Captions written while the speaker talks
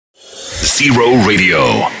Zero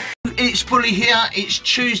Radio. It's Bully here. It's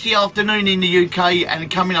Tuesday afternoon in the UK, and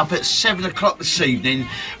coming up at 7 o'clock this evening,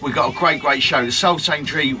 we've got a great show. The Soul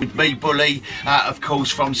Sanctuary with me, Bully, of course,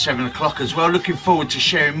 from 7 o'clock as well. Looking forward to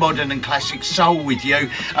sharing modern and classic soul with you.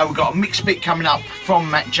 We've got a mixed bit coming up from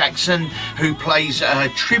Matt Jackson, who plays a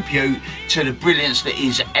tribute to the brilliance that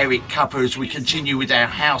is Eric Cupper, as we continue with our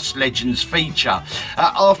House Legends feature.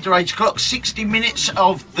 After 8 o'clock, 60 minutes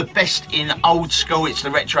of the best in old school. It's the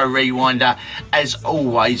Retro Rewinder, as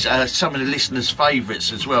always. Some of the listeners'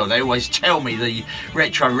 favourites as well. They always tell me the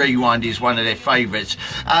Retro Rewind is one of their favourites.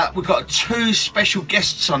 We've got two special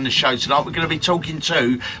guests on the show tonight. We're going to be talking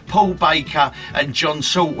to Paul Baker and John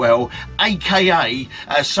Saltwell, aka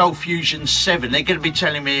Soulfusion 7. They're going to be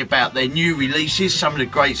telling me about their new releases, some of the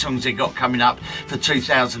great songs they've got coming up for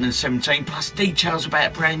 2017, plus details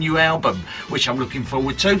about a brand new album, which I'm looking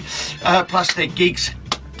forward to, plus their gigs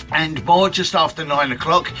and more. Just after 9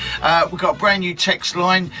 o'clock, we've got a brand new text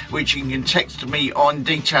line which you can text me on,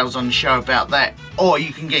 details on the show about that, or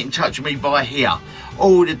you can get in touch with me via here.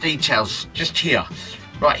 All the details just here,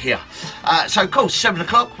 right here. So of course, 7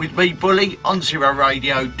 o'clock with me, Bully, on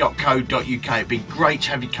zeroradio.co.uk. It'd be great to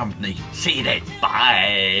have your company. See you then.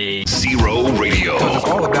 Bye. Zero Radio. It's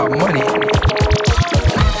all about money.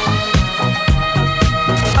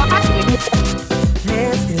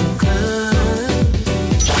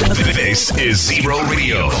 This is Zero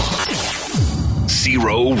Radio.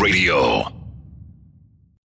 Zero Radio.